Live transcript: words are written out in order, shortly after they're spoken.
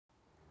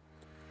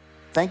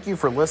Thank you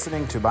for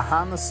listening to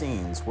Behind the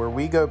Scenes, where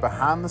we go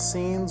behind the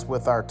scenes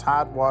with our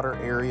Tidewater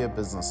area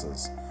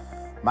businesses.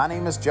 My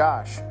name is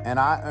Josh, and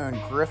I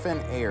own Griffin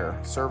Air,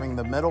 serving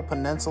the Middle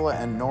Peninsula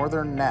and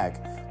Northern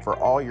Neck for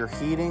all your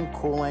heating,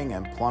 cooling,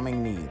 and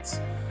plumbing needs.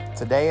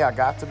 Today, I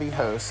got to be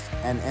host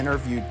and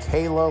interviewed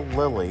Kayla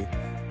Lilly,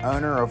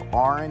 owner of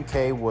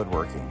RNK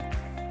Woodworking.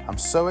 I'm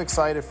so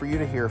excited for you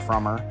to hear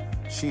from her.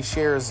 She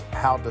shares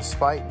how,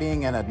 despite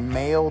being in a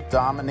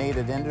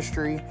male-dominated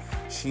industry,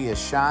 she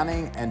is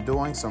shining and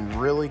doing some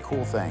really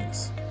cool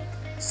things.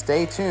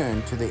 Stay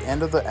tuned to the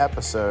end of the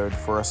episode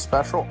for a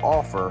special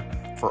offer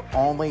for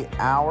only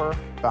our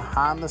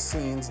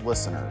behind-the-scenes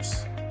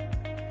listeners.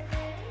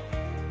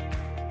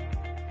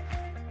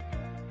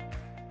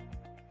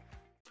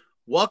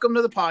 Welcome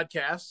to the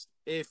podcast.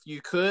 If you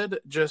could,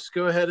 just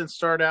go ahead and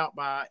start out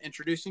by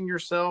introducing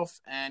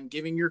yourself and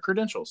giving your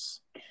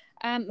credentials.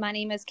 My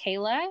name is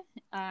Kayla.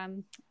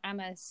 I'm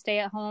a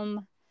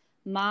stay-at-home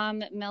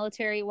mom,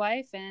 military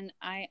wife, and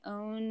I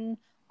own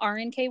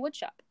RNK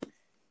Woodshop.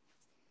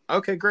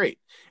 Okay, great.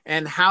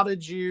 And how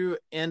did you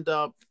end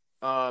up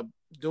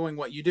doing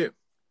what you do?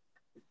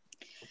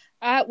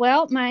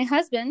 Well, my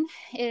husband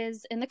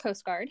is in the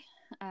Coast Guard.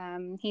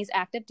 He's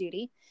active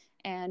duty,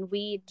 and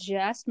we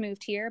just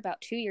moved here about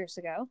 2 years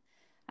ago.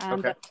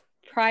 Okay. But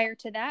prior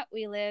to that,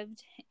 we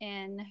lived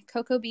in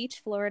Cocoa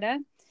Beach, Florida.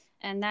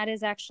 And that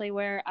is actually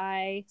where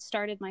I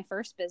started my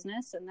first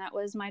business, and that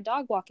was my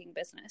dog walking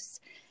business.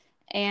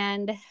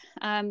 And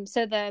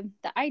so the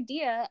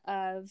idea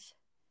of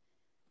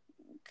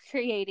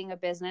creating a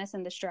business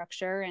and the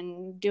structure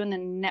and doing the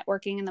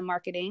networking and the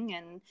marketing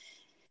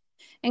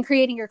and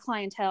creating your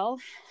clientele,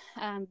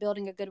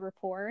 building a good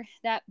rapport,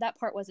 that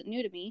part wasn't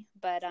new to me,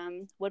 but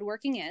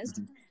woodworking is.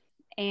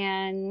 Mm-hmm.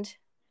 And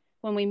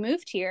when we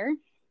moved here,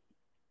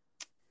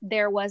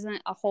 there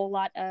wasn't a whole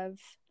lot of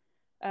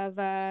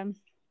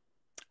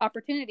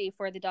opportunity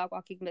for the dog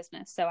walking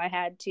business. So I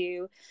had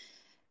to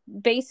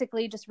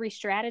basically just do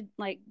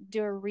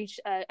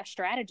a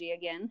strategy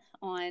again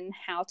on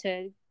how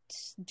to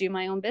do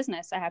my own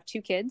business. I have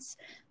two kids,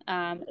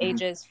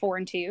 ages 4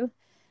 and 2,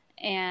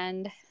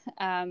 and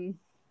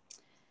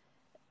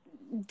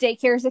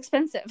daycare is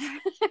expensive.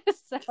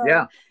 So,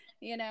 yeah,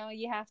 you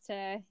have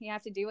to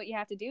do what you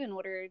have to do in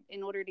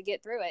order to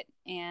get through it.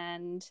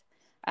 And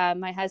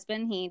my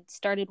husband, he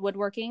started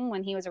woodworking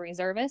when he was a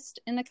reservist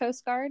in the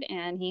Coast Guard,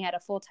 and he had a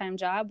full-time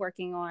job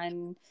working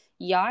on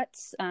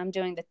yachts,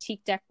 doing the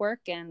teak deck work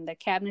and the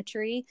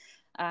cabinetry,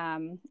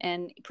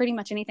 and pretty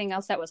much anything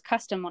else that was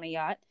custom on a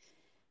yacht.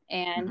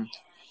 And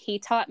he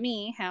taught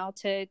me how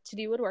to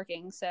do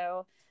woodworking.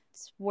 So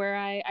it's where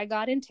I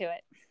got into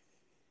it.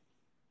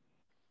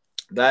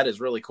 That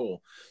is really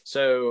cool.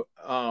 So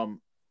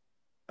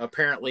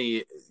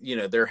apparently,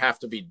 there have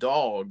to be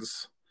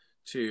dogs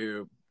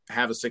to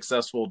have a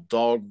successful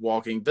dog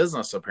walking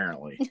business,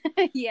 apparently.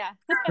 Yeah.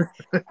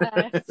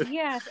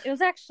 Yeah, it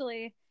was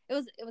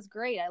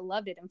great. I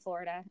loved it in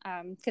Florida.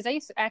 Cause I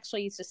used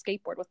to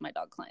skateboard with my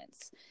dog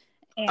clients.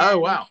 And oh,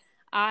 wow.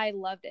 I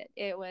loved it.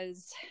 It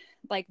was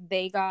like,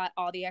 they got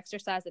all the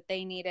exercise that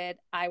they needed.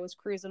 I was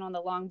cruising on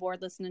the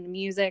longboard, listening to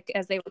music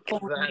as they were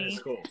pulling me. That is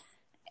cool.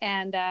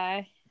 And,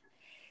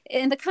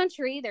 in the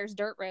country, there's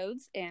dirt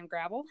roads and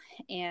gravel,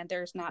 and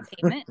there's not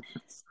pavement.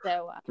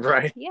 So,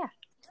 right. Yeah.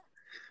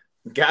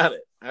 Got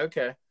it.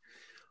 Okay.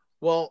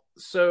 Well,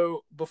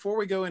 so before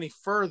we go any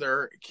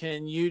further,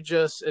 can you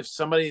just, if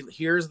somebody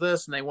hears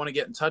this and they want to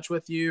get in touch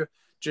with you,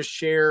 just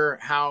share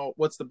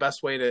what's the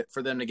best way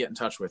for them to get in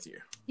touch with you?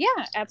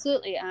 Yeah,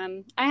 absolutely.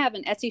 I have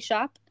an Etsy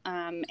shop,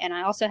 and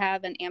I also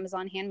have an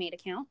Amazon Handmade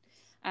account.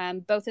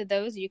 Both of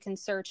those, you can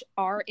search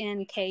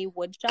RNK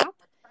Woodshop,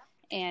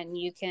 and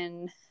you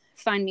can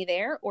find me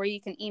there, or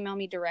you can email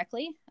me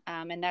directly.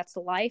 And that's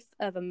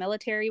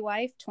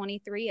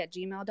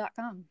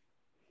lifeofamilitarywife23@gmail.com.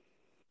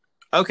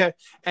 Okay.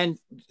 And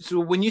so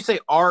when you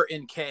say R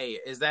and K,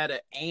 is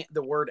that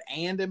the word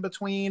and in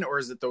between, or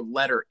is it the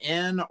letter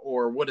N,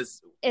 or what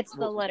is? It's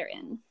the letter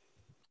N.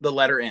 The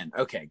letter N.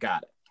 Okay.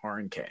 Got it. R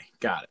and K.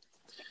 Got it.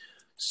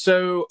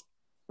 So,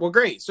 well,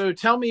 great. So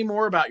tell me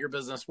more about your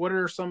business. What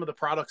are some of the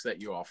products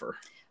that you offer?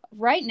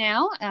 Right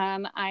now,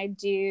 I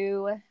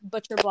do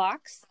butcher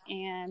blocks,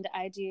 and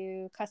I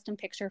do custom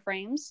picture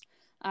frames,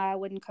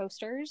 wooden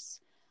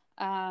coasters,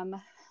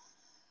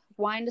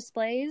 wine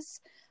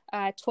displays,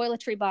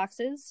 toiletry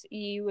boxes.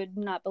 You would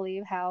not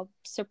believe how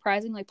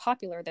surprisingly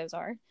popular those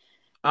are.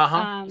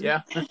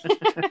 Yeah.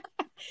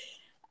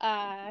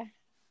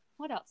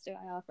 What else do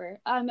I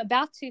offer? I'm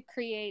about to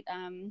create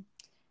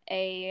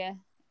a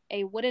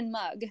wooden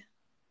mug.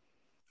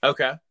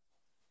 Okay.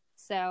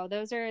 So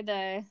those are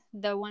the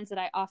ones that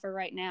I offer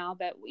right now,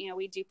 but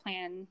we do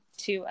plan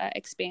to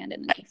expand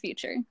in the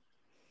future.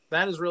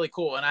 That is really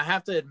cool. And I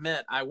have to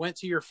admit, I went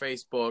to your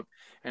Facebook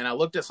and I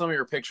looked at some of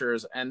your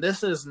pictures, and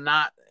this is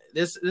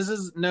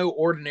no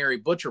ordinary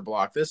butcher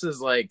block. This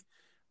is like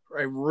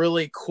a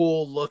really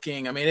cool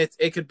looking, I mean,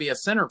 it could be a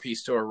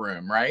centerpiece to a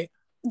room, right?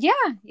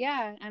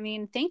 Yeah. I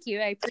mean, thank you.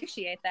 I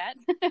appreciate that.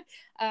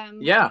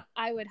 Yeah.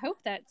 I would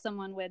hope that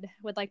someone would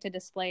like to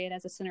display it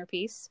as a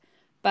centerpiece.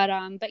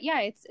 But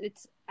yeah,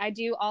 it's I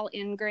do all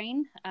in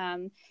grain.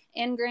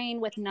 In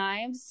grain with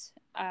knives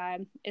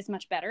is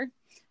much better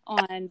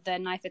on the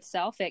knife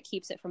itself. It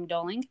keeps it from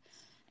dulling.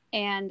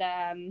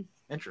 And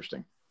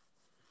interesting.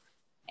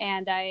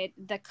 And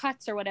the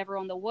cuts or whatever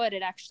on the wood,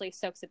 it actually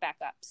soaks it back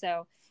up.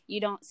 So you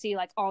don't see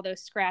like all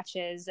those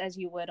scratches as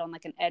you would on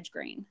like an edge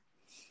grain.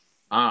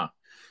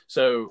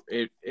 So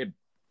it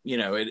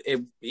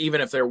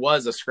even if there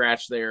was a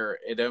scratch there,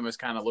 it almost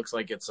kind of looks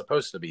like it's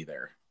supposed to be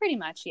there. Pretty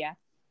much, yeah.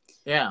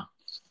 Yeah,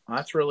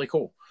 that's really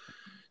cool.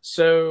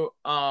 So,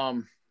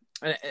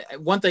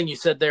 one thing you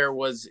said there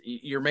was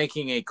you're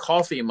making a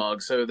coffee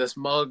mug. So this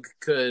mug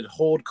could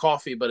hold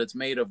coffee, but it's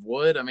made of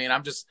wood. I mean,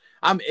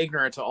 I'm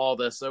ignorant to all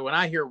this. So when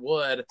I hear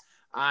wood,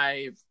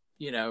 I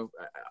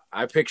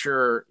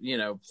picture,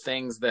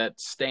 things that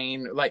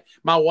stain. Like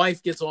my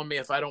wife gets on me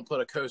if I don't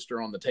put a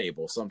coaster on the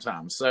table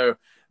sometimes. So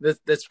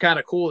that's kind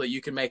of cool that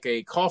you can make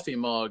a coffee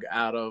mug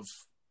out of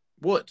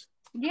wood.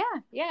 Yeah.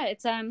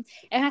 It's it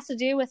has to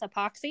do with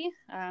epoxy.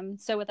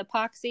 So with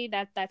epoxy,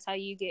 that's how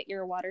you get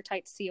your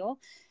watertight seal,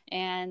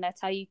 and that's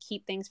how you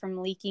keep things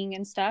from leaking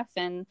and stuff.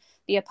 And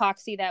the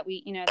epoxy that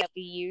we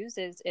use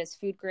is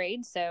food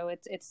grade, so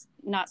it's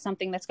not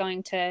something that's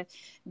going to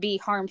be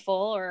harmful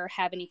or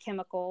have any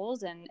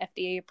chemicals, and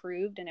FDA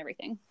approved and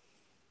everything.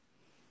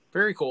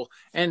 Very cool.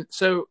 And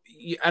so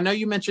I know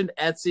you mentioned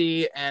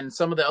Etsy and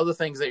some of the other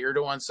things that you're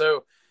doing.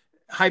 So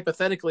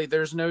hypothetically,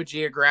 there's no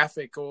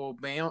geographical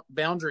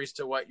boundaries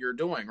to what you're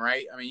doing,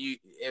 right? I mean,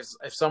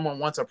 if someone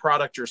wants a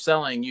product you're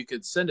selling, you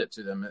could send it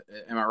to them.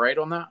 Am I right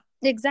on that?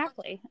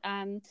 Exactly.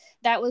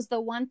 That was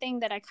the one thing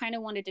that I kind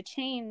of wanted to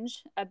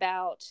change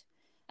about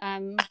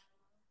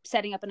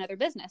setting up another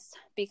business,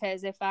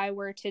 because if I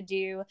were to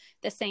do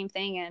the same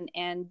thing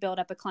and build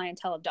up a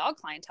clientele of dog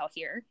clientele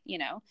here,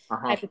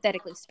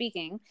 hypothetically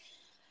speaking,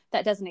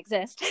 that doesn't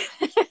exist.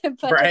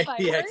 But right.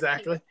 Yeah,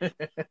 exactly.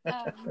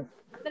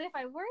 But if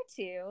I were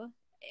to,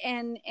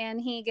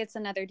 and he gets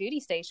another duty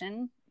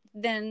station,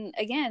 then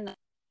again,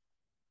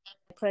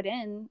 put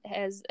in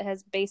has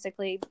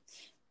basically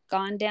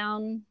gone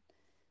down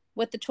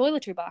with the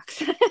toiletry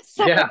box.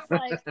 So yeah. It's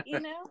like,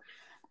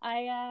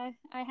 I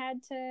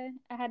had to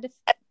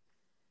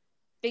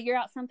figure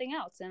out something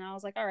else, and I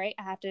was like, all right,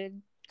 I have to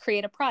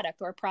create a product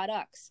or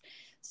products.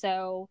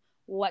 So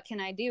what can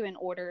I do in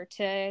order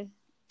to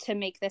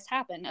make this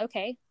happen?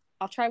 Okay,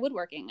 I'll try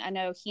woodworking. I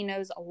know he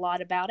knows a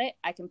lot about it.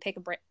 I can pick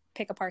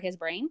apart his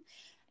brain,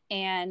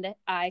 and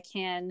I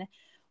can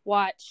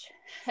watch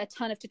a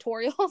ton of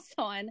tutorials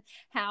on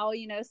how,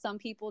 some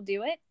people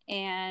do it,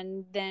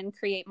 and then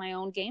create my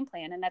own game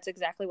plan. And that's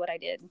exactly what I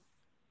did.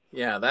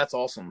 Yeah, that's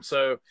awesome.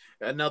 So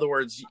in other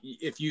words,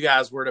 if you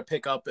guys were to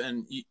pick up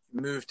and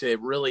move to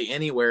really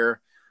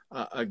anywhere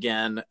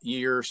again,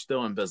 you're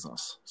still in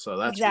business. So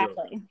that's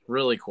exactly really,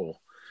 really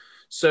cool.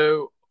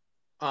 So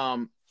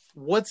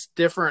what's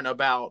different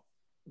about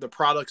the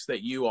products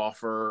that you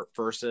offer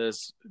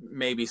versus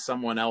maybe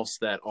someone else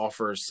that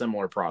offers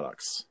similar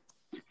products?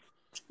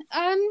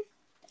 I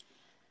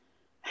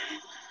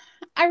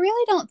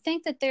really don't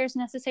think that there's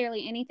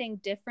necessarily anything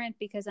different,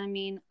 because I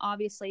mean,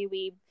 obviously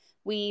we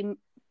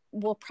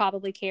will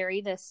probably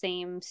carry the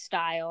same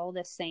style,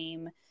 the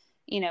same,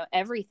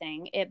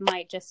 everything. It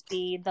might just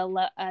be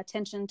the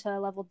attention to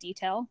level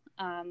detail,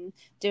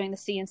 doing the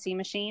CNC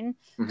machine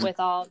with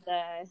all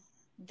the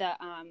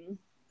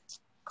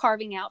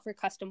carving out for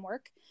custom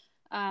work,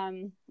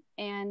 and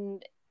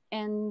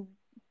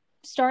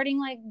starting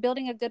like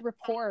building a good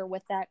rapport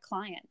with that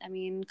client. I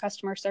mean,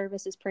 customer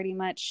service is pretty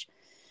much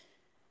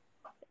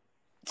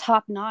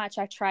top notch.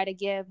 I try to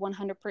give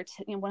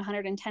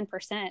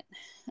 110%,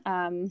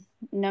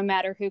 no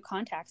matter who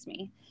contacts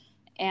me.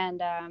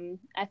 And I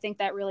think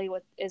that really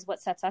is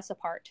what sets us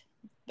apart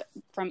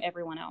from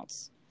everyone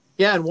else.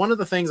 Yeah. And one of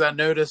the things I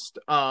noticed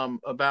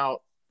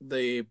about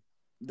the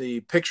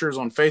pictures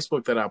on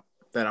Facebook that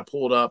I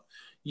pulled up,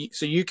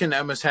 so you can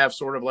almost have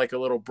sort of like a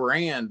little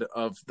brand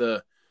of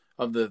the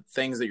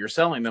things that you're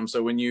selling them.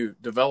 So when you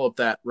develop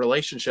that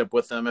relationship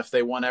with them, if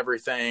they want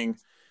everything,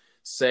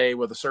 say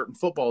with a certain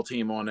football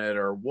team on it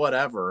or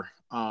whatever,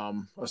 a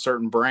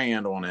certain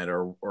brand on it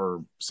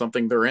or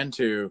something they're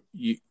into,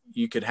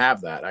 you could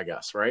have that, I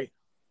guess, right?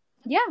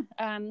 Yeah.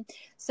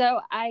 So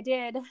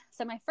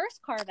my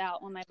first carve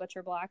out on my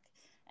butcher block,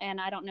 and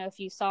I don't know if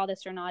you saw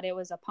this or not, it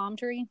was a palm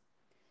tree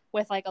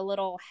with like a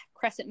little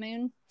crescent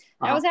moon.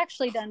 That was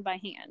actually done by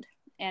hand.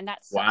 And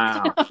that's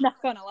wow. I'm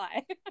not going to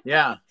lie.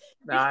 Yeah.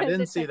 No, I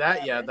didn't see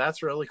that yet.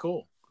 That's really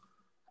cool.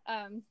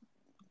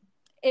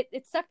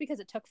 It sucked because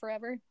it took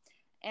forever.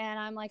 And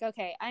I'm like,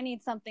 okay, I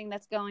need something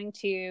that's going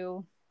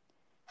to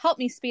help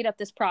me speed up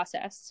this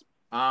process.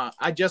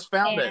 I just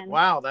found it.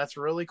 Wow. That's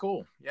really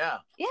cool. Yeah.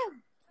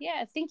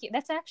 Yeah. Thank you.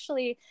 That's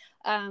actually,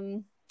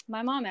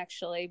 my mom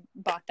actually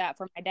bought that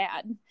for my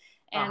dad,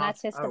 and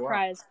that's his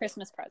surprise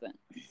Christmas present.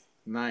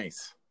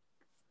 Nice.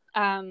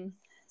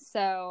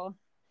 So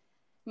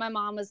my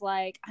mom was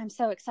like, I'm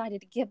so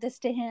excited to give this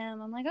to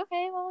him. I'm like,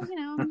 okay, well,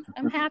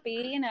 I'm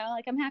happy,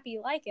 I'm happy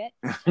you like it.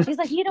 She's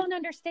like, you don't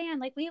understand.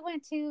 Like, we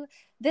went to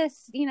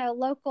this,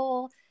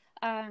 local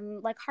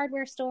like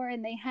hardware store,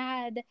 and they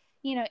had,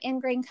 you know,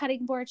 ingrain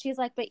cutting board. She's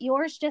like, but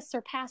yours just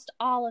surpassed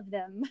all of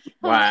them.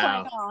 Wow.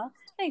 I was like, oh,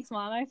 thanks,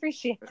 Mom. I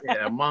appreciate that.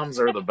 Yeah, moms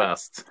are the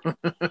best.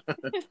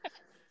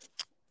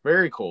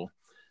 Very cool.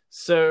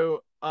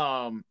 So,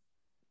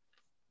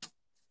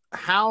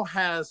 how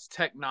has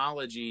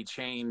technology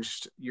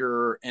changed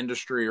your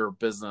industry or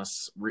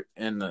business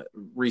in the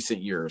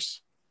recent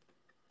years?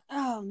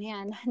 Oh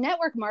man,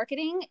 network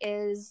marketing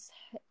is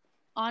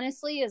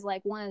honestly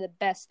like one of the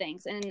best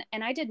things. And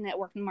I did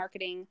network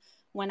marketing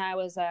when I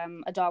was a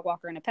dog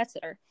walker and a pet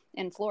sitter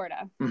in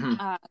Florida.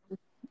 Mm-hmm.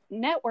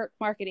 Network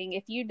marketing,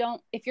 if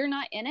you're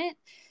not in it,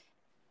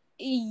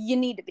 you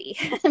need to be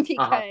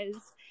because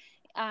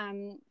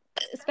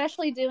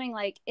especially doing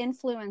like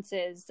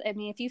influences. I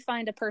mean, if you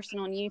find a person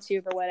on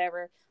YouTube or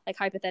whatever, like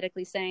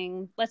hypothetically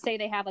saying, let's say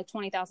they have like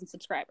 20,000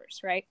 subscribers,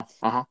 right?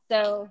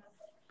 So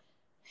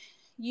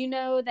you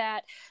know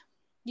that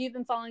you've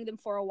been following them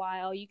for a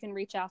while, you can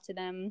reach out to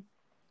them.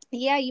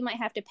 Yeah, you might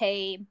have to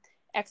pay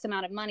X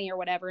amount of money or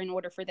whatever in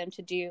order for them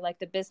to do like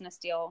the business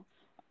deal.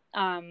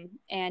 And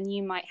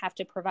you might have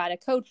to provide a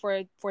code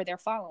for their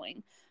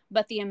following.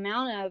 But the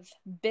amount of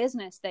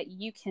business that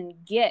you can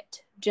get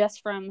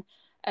just from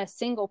a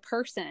single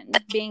person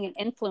being an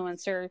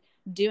influencer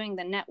doing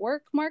the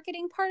network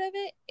marketing part of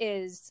it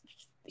is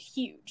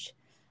huge.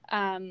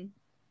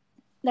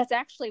 That's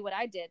actually what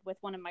I did with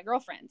one of my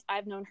girlfriends.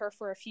 I've known her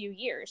for a few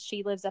years.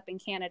 She lives up in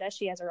Canada.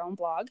 She has her own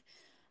blog.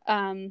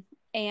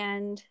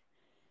 And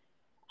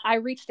I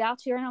reached out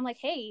to her and I'm like,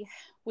 hey,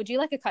 would you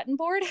like a cutting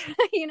board?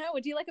 You know,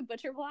 would you like a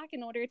butcher block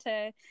in order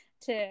to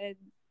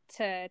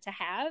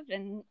have?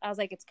 And I was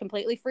like, it's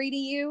completely free to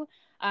you.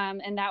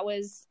 And that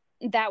was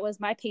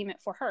my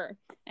payment for her.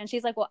 And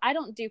she's like, well, I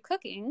don't do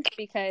cooking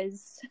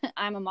because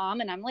I'm a mom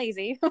and I'm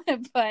lazy,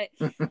 but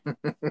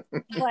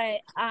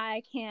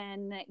I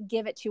can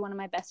give it to one of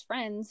my best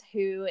friends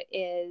who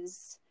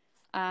is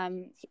a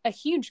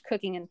huge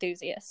cooking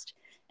enthusiast.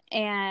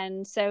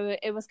 And so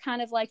it was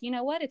kind of like, you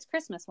know what? It's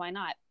Christmas. Why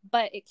not?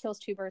 But it kills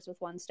two birds with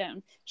one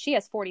stone. She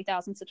has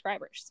 40,000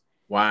 subscribers.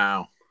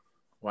 Wow.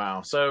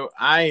 So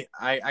I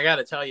got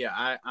to tell you,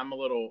 I'm a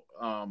little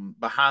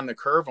behind the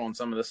curve on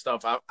some of this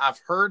stuff. I've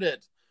heard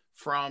it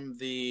from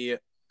the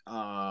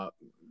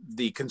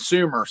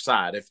consumer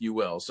side, if you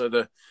will.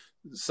 So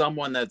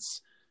someone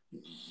that's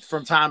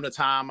from time to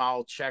time,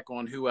 I'll check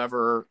on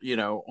whoever, you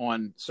know,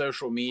 on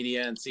social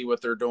media and see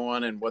what they're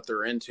doing and what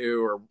they're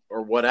into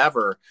or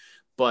whatever.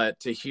 But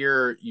to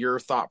hear your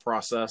thought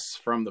process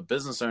from the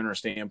business owner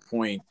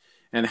standpoint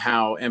and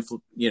how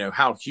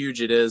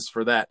huge it is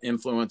for that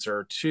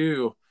influencer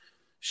to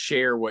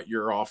share what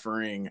you're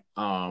offering.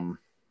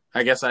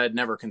 I guess I had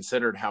never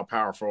considered how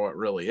powerful it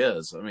really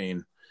is. I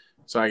mean,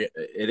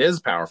 it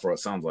is powerful. It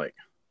sounds like.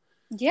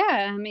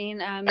 Yeah. I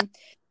mean,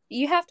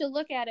 you have to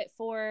look at it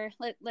for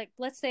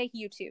let's say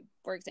YouTube,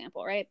 for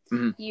example, right?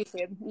 Mm-hmm.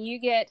 YouTube, you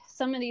get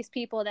some of these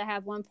people that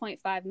have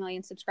 1.5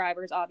 million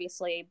subscribers.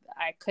 Obviously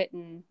I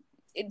couldn't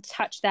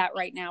touch that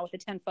right now with a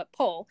 10-foot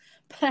pole,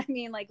 but I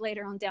mean, like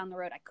later on down the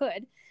road I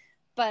could.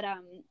 But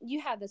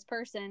you have this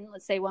person,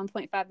 let's say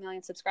 1.5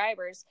 million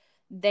subscribers,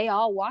 they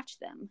all watch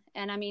them.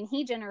 And I mean,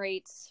 he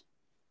generates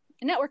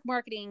network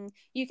marketing.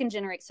 You can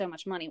generate so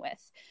much money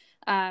with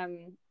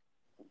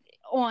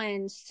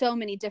on so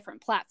many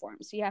different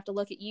platforms. You have to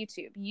look at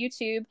YouTube.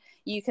 YouTube,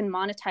 you can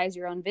monetize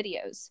your own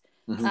videos.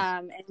 Mm-hmm.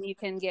 And you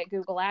can get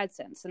Google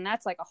AdSense. And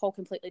that's like a whole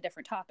completely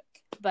different topic.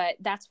 But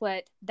that's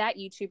what that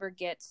YouTuber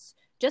gets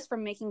just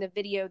from making the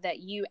video that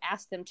you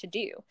asked them to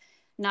do.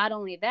 Not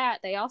only that,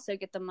 they also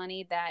get the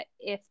money that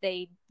if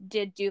they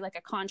did do like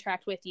a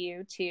contract with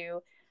you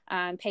to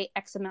pay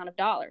X amount of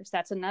dollars,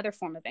 that's another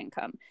form of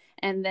income.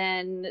 And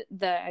then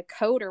the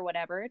code or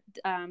whatever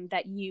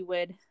that you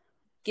would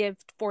give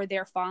for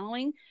their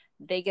following,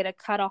 they get a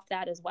cut off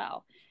that as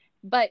well.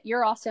 But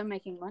you're also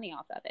making money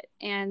off of it.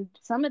 And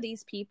some of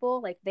these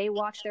people, like they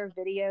watch their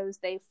videos,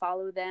 they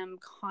follow them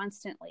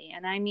constantly.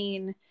 And I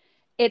mean,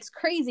 it's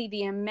crazy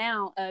the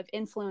amount of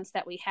influence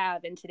that we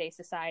have in today's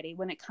society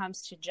when it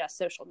comes to just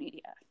social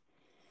media.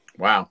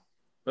 Wow.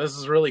 This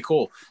is really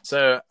cool.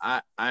 So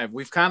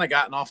we've kind of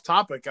gotten off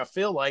topic, I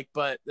feel like,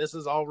 but this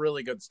is all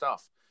really good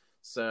stuff.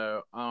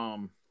 So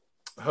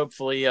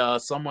hopefully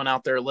someone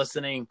out there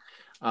listening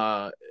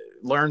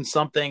learns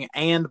something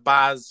and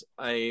buys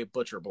a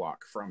butcher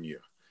block from you.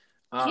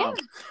 Yeah.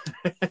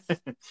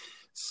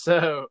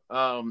 So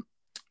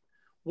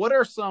what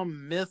are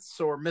some myths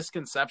or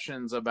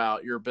misconceptions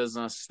about your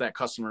business that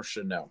customers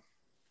should know?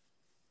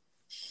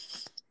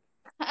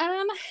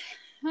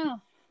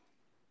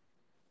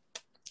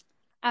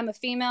 I'm a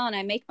female and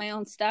I make my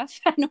own stuff.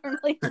 I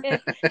normally do.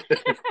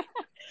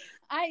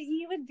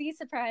 You would be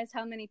surprised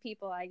how many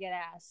people I get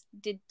asked,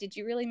 did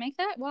you really make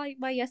that? Why,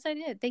 yes, I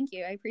did. Thank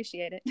you. I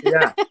appreciate it.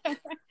 Yeah.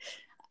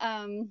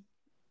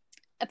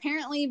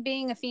 Apparently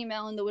being a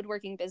female in the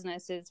woodworking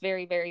business is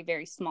very, very,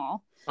 very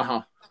small.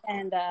 Uh-huh.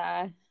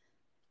 And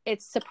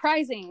it's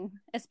surprising,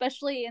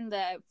 especially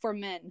for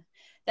men,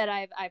 that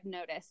I've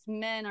noticed.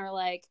 Men are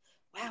like,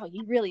 wow,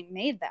 you really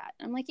made that.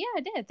 I'm like, yeah,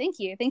 I did. Thank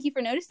you. Thank you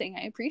for noticing.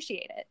 I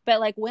appreciate it. But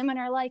like women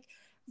are like,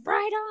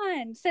 right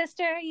on,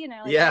 sister, you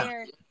know, like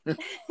Yeah.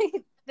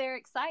 they're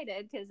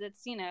excited because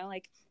it's, you know,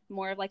 like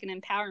more of like an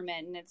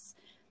empowerment. And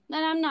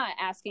I'm not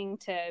asking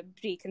to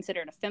be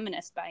considered a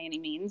feminist by any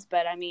means,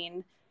 but I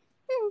mean,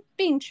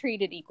 being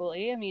treated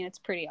equally, I mean, it's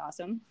pretty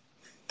awesome.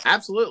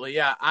 Absolutely.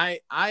 Yeah.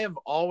 I have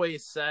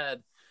always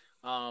said,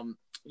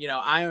 you know,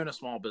 I own a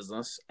small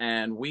business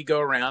and we go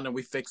around and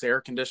we fix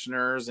air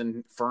conditioners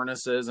and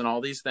furnaces and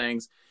all these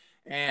things.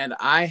 And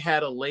I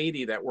had a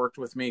lady that worked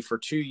with me for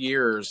 2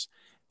 years,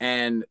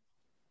 and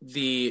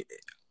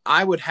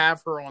I would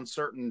have her on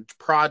certain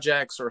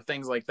projects or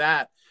things like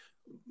that,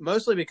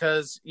 mostly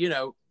because, you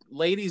know,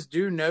 ladies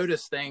do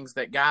notice things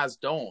that guys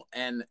don't.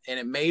 And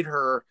it made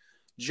her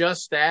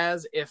just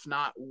as, if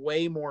not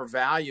way more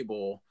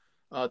valuable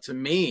to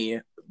me,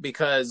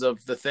 because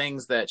of the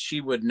things that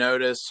she would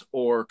notice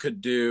or could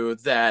do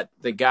that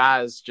the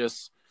guys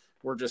just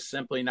were just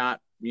simply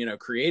not, you know,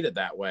 created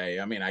that way.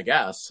 I mean, I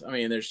guess, I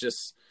mean, there's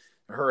just,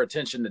 her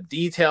attention to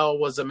detail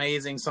was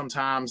amazing.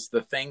 Sometimes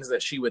the things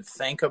that she would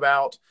think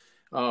about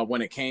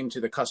when it came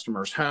to the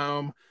customer's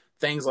home,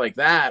 things like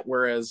that.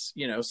 Whereas,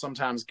 you know,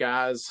 sometimes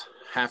guys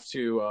have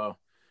to,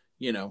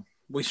 you know,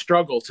 we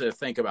struggle to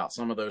think about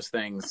some of those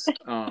things.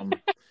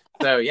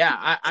 So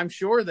yeah, I'm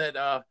sure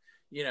that,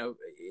 you know,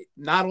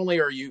 not only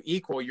are you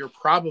equal, you're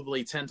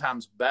probably 10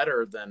 times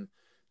better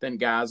than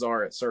guys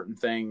are at certain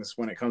things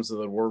when it comes to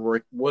the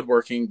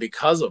woodworking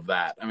because of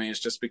that. I mean, it's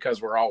just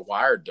because we're all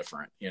wired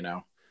different, you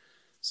know?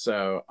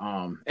 So,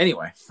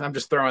 anyway, I'm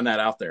just throwing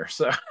that out there.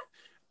 So,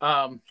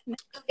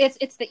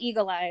 It's the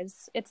eagle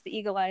eyes. It's the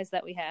eagle eyes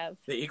that we have.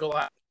 the eagle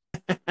eye.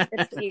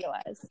 It's the eagle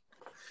eyes.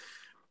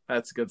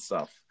 That's good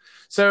stuff.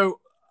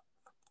 So,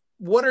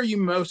 what are you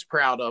most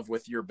proud of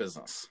with your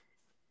business?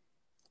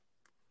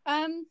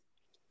 I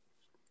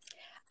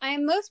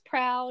am most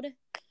proud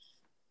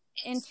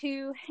in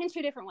two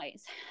different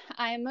ways.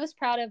 I am most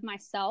proud of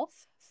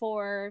myself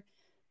for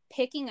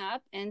picking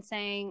up and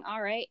saying,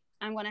 all right,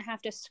 I'm going to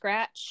have to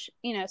scrap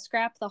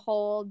the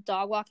whole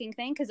dog walking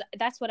thing, because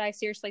that's what I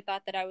seriously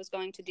thought that I was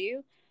going to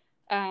do.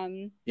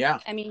 Yeah.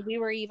 I mean, we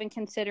were even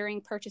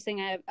considering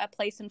purchasing a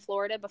place in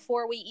Florida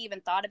before we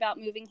even thought about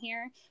moving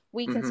here.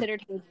 We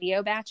considered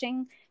video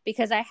batching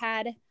because I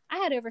had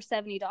over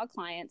 70 dog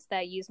clients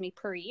that use me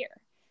per year.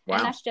 Wow.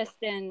 And that's just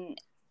in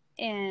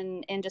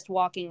just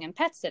walking and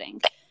pet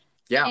sitting.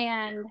 Yeah.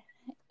 And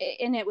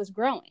it was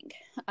growing.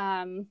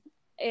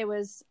 It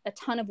was a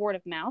ton of word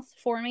of mouth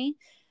for me.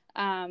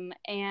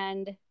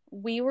 And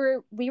we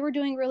were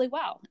doing really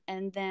well.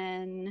 And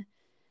then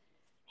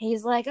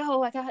he's like,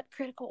 oh, I got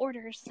critical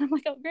orders. I'm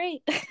like, oh,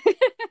 great.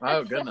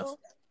 Oh, goodness. So,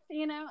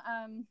 you know,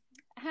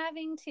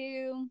 having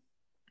to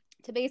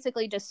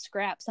basically just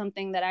scrap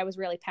something that I was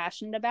really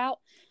passionate about.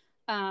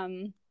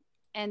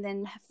 And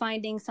then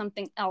finding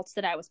something else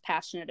that I was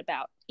passionate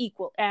about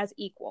equal.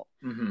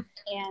 Mm-hmm.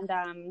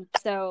 And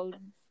so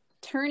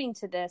turning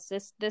to this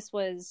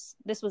was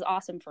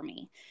awesome for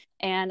me,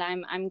 and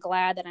I'm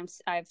glad that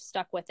I've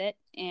stuck with it,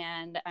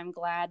 and I'm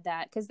glad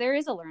that, because there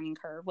is a learning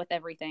curve with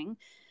everything,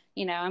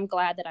 you know. I'm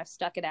glad that I've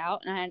stuck it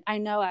out, and I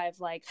know I've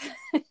like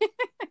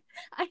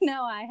I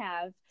know I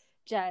have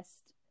just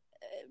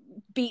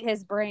beat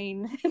his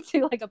brain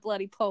to like a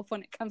bloody pulp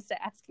when it comes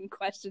to asking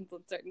questions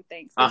on certain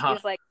things.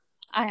 He's like,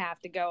 I have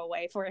to go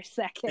away for a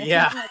second.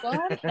 Yeah. I'm like,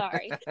 well, I'm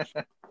sorry.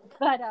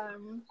 But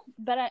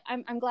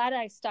I'm glad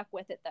I stuck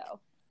with it though.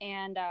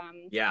 And,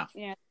 yeah,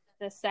 you know,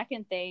 the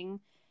second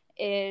thing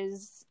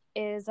is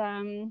it's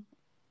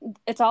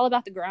all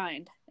about the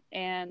grind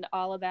and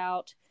all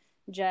about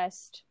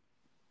just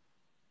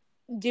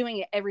doing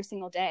it every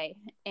single day,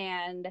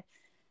 and,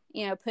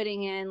 you know,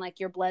 putting in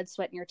like your blood,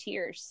 sweat, and your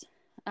tears,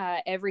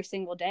 every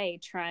single day,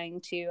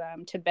 trying to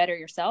better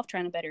yourself,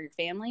 trying to better your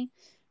family,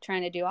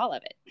 trying to do all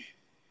of it.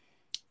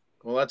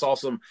 Well, that's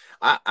awesome.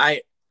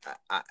 I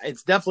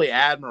it's definitely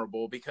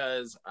admirable,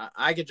 because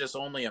I could just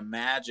only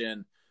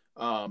imagine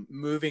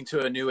moving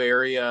to a new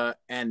area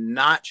and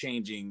not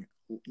changing,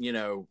 you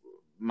know,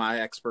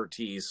 my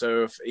expertise.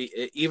 So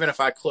even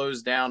if I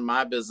closed down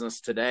my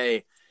business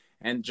today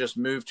and just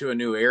moved to a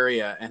new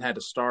area and had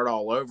to start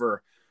all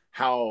over,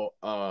 how,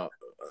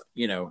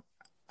 you know,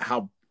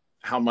 how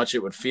much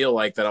it would feel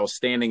like that I was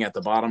standing at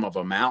the bottom of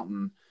a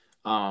mountain.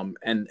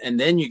 And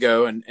then you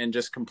go and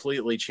just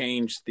completely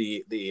change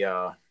the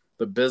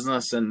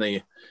business and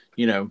the,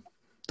 you know,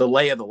 the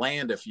lay of the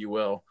land, if you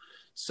will.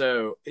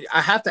 So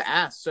I have to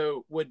ask,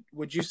 so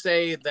would you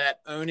say that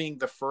owning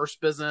the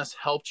first business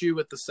helped you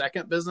with the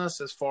second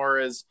business, as far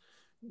as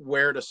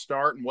where to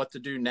start and what to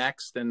do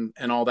next and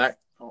all that,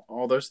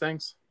 all those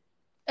things?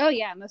 Oh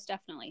yeah, most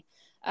definitely.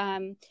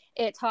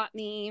 It taught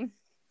me,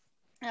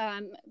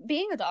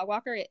 being a dog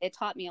walker, it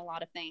taught me a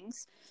lot of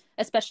things,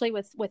 especially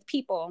with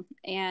people,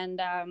 and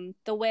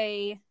the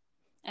way,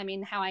 I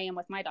mean, how I am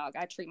with my dog.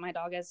 I treat my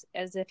dog as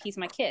if he's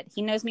my kid.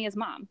 He knows me as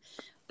mom.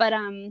 But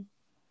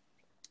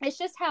it's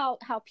just how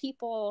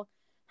people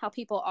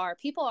are.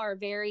 People are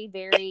very,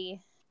 very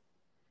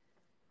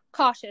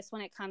cautious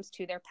when it comes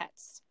to their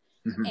pets.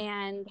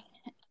 Mm-hmm.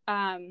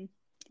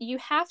 you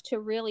have to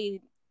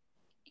really,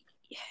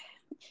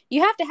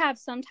 you have to have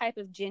some type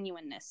of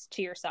genuineness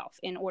to yourself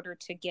in order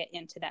to get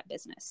into that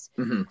business.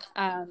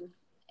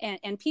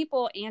 And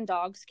people and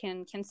dogs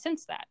can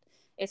sense that.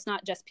 It's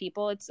not just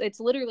people. It's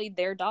literally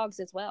their dogs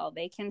as well.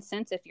 They can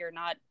sense if you're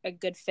not a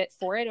good fit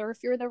for it or if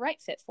you're the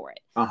right fit for it.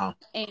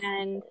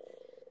 And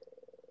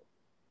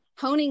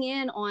honing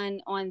in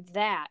on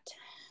that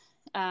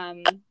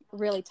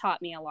really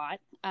taught me a lot.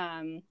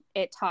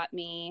 It taught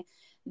me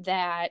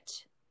that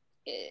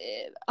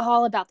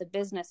all about the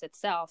business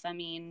itself. I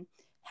mean,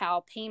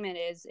 how payment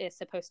is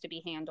supposed to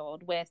be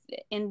handled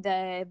in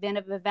the event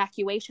of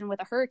evacuation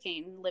with a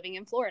hurricane living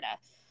in Florida.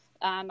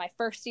 My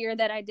first year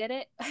that I did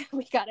it,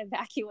 we got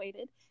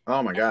evacuated.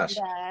 Oh my gosh.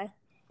 And,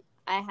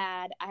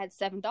 I had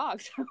 7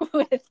 dogs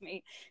with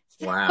me.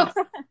 So, wow.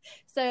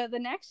 So the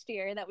next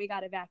year that we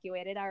got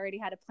evacuated, I already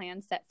had a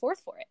plan set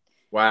forth for it.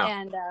 Wow.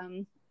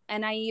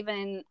 And I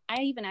even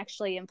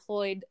actually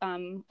employed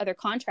other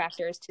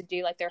contractors to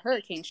do like their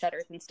hurricane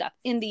shutters and stuff.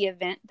 In the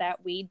event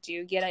that we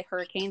do get a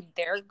hurricane,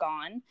 they're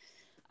gone.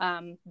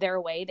 They're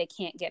away. They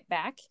can't get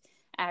back.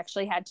 I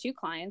actually had 2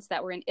 clients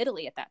that were in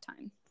Italy at that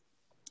time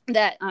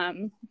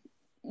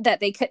that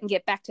they couldn't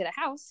get back to the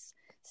house.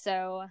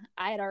 So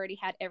I had already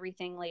had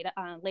everything laid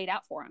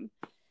out for them.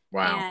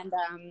 Wow.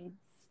 And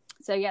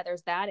so yeah,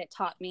 there's that. It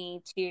taught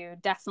me to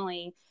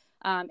definitely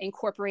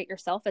incorporate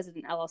yourself as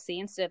an LLC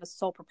instead of a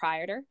sole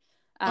proprietor.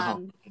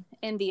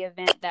 In the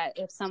event that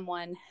if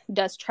someone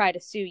does try to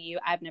sue you,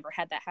 I've never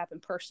had that happen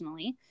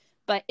personally,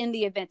 but in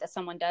the event that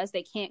someone does,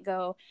 they can't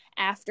go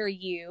after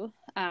you.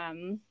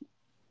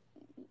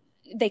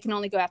 They can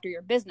only go after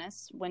your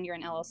business when you're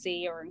an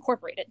LLC or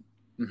incorporated.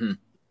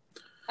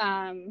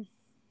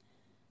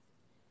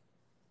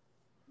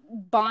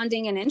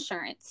 Bonding and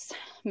insurance,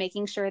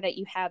 making sure that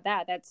you have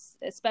that. That's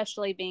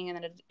especially being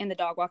in the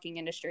dog walking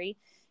industry.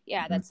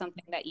 Yeah, that's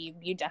something that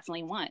you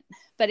definitely want.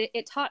 But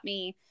it taught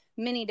me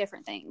many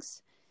different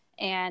things,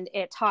 and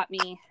it taught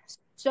me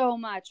so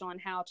much on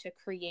how to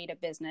create a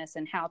business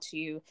and how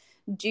to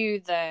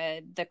do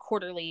the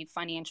quarterly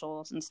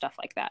financials and stuff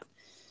like that.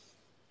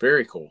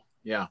 Very cool.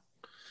 Yeah.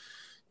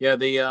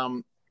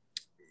 The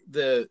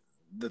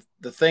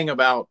thing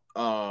about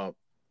I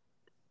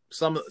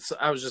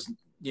was just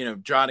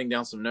jotting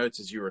down some notes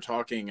as you were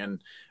talking,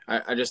 and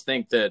I just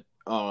think that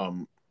a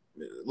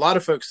lot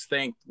of folks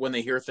think when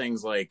they hear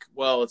things like,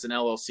 well, it's an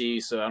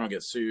LLC, so I don't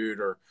get sued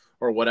or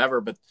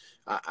whatever. But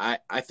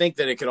I think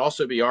that it could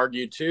also be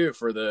argued too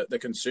for the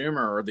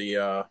consumer or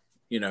the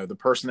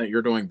person that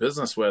you're doing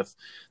business with,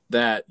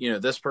 that,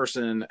 this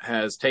person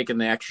has taken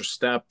the extra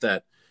step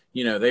that,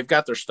 they've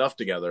got their stuff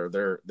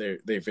together.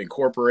 They've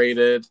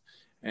incorporated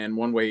in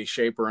one way,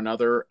 shape or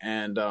another.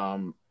 And,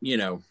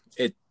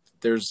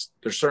 there's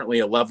certainly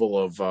a level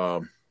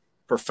of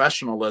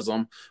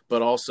professionalism,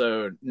 but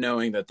also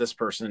knowing that this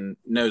person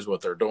knows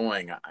what they're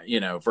doing,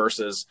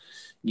 versus,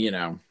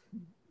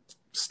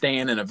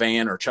 staying in a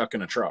van or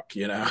chucking a truck,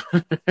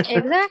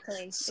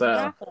 Exactly.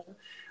 So,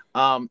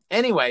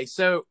 anyway,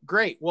 so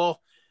great. Well,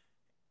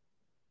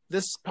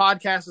 this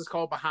podcast is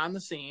called Behind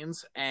the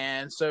Scenes.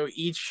 And so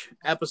each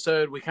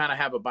episode, we kind of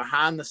have a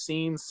behind the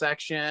scenes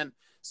section,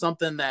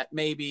 something that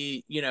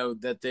maybe,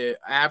 that the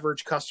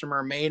average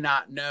customer may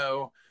not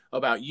know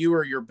about you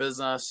or your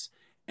business.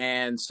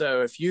 And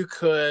so if you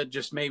could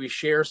just maybe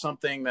share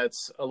something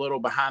that's a little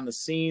behind the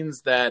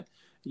scenes that,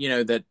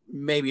 that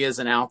maybe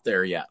isn't out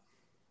there yet.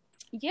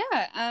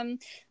 Yeah.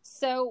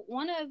 So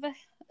one of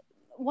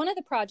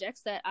the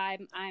projects that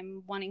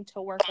I'm wanting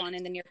to work on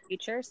in the near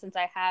future, since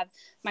I have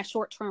my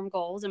short-term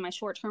goals, and my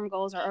short-term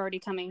goals are already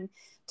coming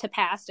to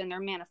pass and they're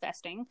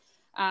manifesting.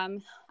 I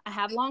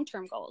have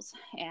long-term goals,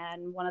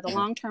 and one of the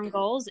long-term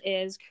goals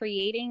is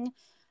creating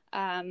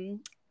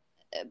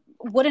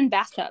wooden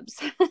bathtubs.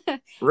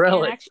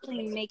 Really? And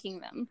actually making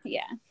them.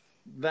 Yeah.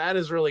 That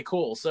is really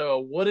cool. So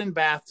a wooden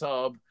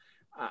bathtub,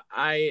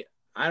 I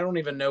don't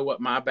even know what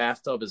my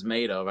bathtub is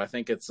made of. I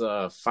think it's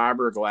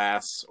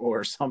fiberglass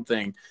or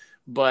something,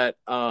 but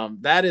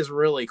that is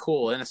really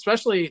cool. And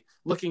especially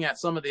looking at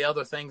some of the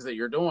other things that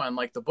you're doing,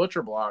 like the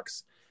butcher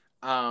blocks,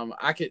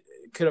 I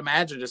could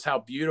imagine just how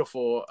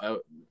beautiful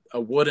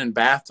a wooden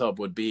bathtub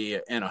would be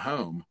in a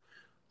home.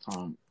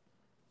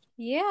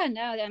 Yeah,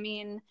 no, I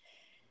mean,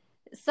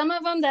 some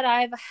of them that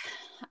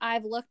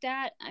I've looked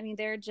at, I mean,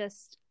 they're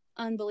just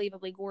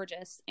unbelievably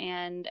gorgeous.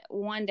 And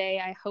one day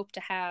I hope to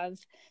have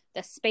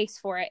the space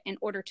for it in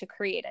order to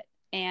create it.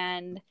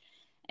 And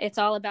it's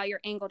all about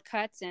your angled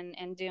cuts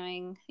and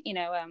doing,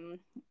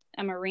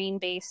 a marine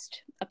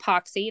based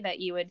epoxy that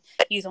you would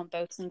use on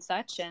boats and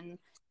such. And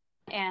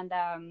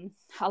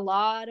a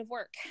lot of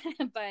work,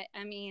 but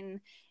I mean,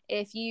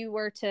 if you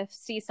were to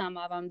see some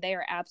of them, they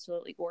are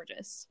absolutely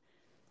gorgeous.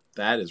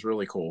 That is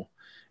really cool.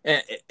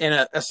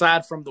 And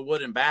aside from the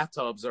wooden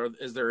bathtubs,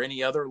 is there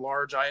any other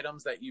large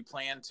items that you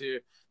plan to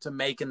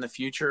make in the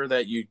future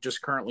that you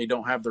just currently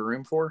don't have the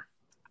room for?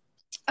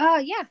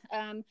 Yeah.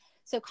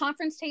 So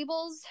conference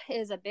tables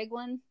is a big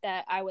one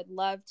that I would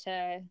love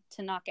to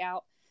knock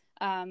out,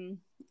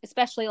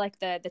 especially like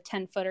the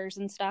 10 footers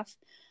and stuff.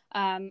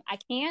 I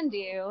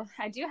do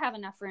have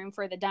enough room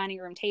for the dining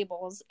room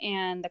tables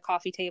and the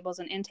coffee tables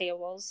and end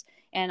tables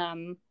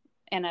and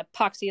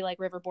epoxy like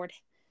riverboard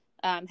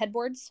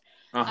headboards.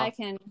 Uh-huh.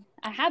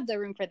 I have the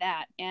room for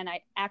that, and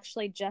I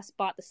actually just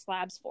bought the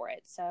slabs for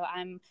it. So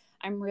I'm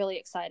really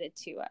excited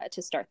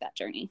to start that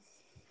journey.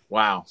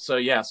 Wow. So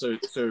yeah, so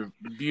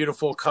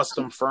beautiful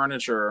custom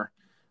furniture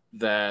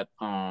that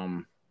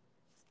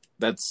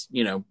that's,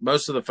 you know,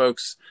 most of the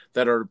folks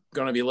that are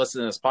going to be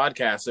listening to this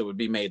podcast, it would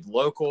be made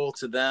local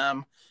to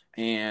them,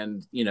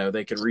 and, you know,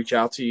 they could reach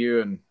out to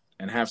you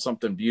and have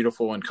something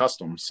beautiful and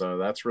custom. So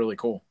that's really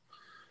cool.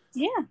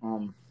 Yeah.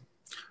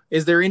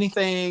 Is there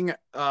anything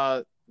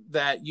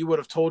that you would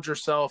have told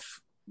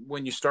yourself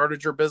when you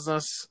started your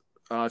business,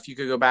 if you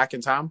could go back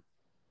in time?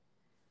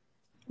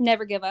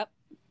 Never give up.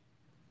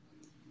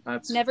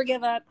 Never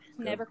give up.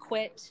 Good. Never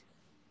quit.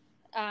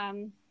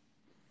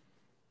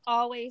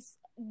 Always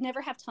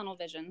never have tunnel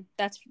vision.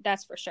 That's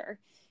for sure.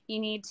 You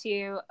need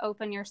to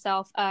open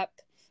yourself up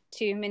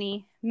to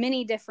many,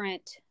 many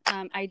different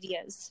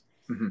ideas.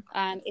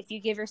 Mm-hmm. If you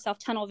give yourself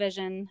tunnel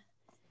vision,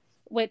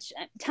 which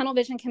tunnel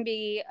vision can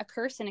be a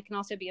curse and it can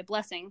also be a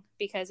blessing,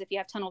 because if you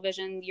have tunnel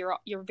vision,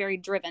 you're very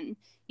driven.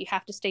 You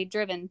have to stay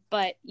driven,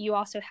 but you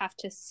also have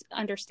to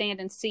understand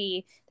and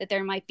see that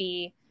there might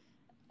be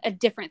a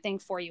different thing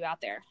for you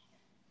out there.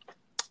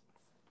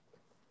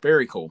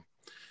 Very cool.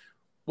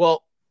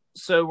 Well,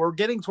 so we're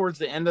getting towards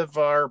the end of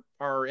our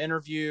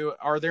interview.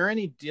 Are there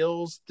any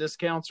deals,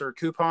 discounts, or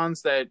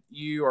coupons that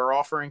you are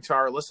offering to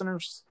our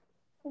listeners?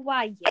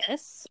 Why,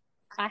 yes.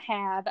 I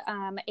have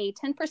a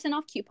 10%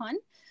 off coupon.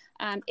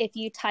 If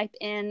you type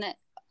in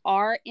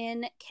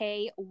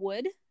RNK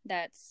Wood,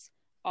 that's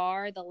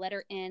R, the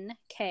letter N,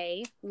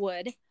 K,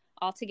 Wood,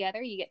 all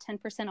together, you get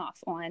 10% off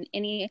on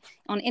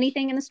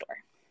anything in the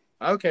store.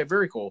 Okay,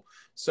 very cool.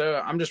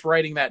 So I'm just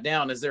writing that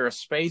down. Is there a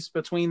space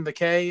between the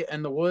K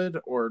and the Wood,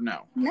 or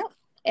no? No,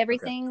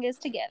 everything is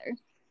together.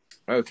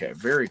 Okay,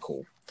 very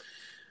cool.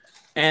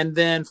 And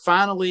then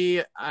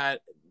finally,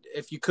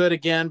 if you could,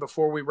 again,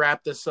 before we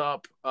wrap this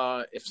up,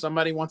 if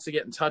somebody wants to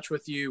get in touch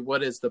with you,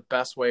 what is the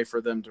best way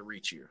for them to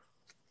reach you?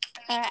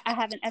 I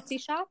have an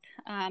Etsy shop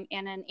and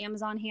an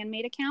Amazon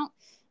handmade account.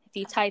 If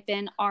you type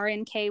in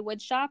RNK Wood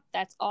Shop,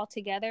 that's all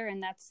together,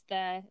 and that's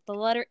the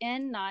letter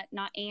N, not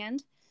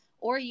and.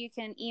 Or you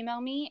can email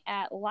me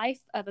at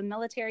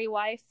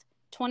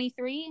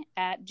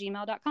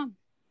lifeofamilitarywife23@gmail.com.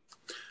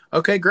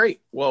 Okay,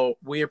 great. Well,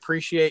 we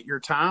appreciate your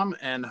time,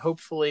 and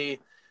hopefully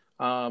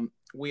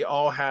we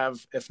all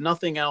have, if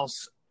nothing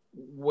else,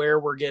 where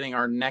we're getting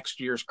our next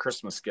year's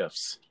Christmas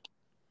gifts.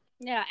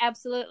 Yeah,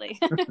 absolutely.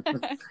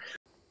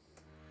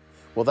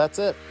 Well, that's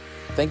it.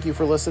 Thank you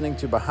for listening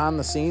to Behind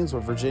the Scenes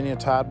with Virginia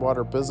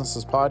Tidewater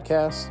Businesses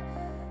Podcast.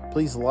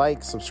 Please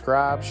like,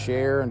 subscribe,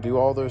 share, and do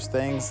all those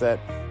things that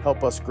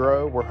help us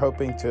grow. We're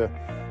hoping to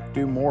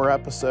do more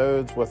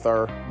episodes with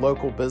our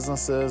local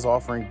businesses,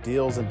 offering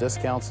deals and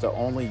discounts to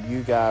only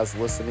you guys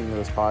listening to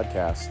this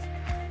podcast.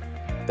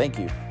 Thank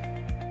you.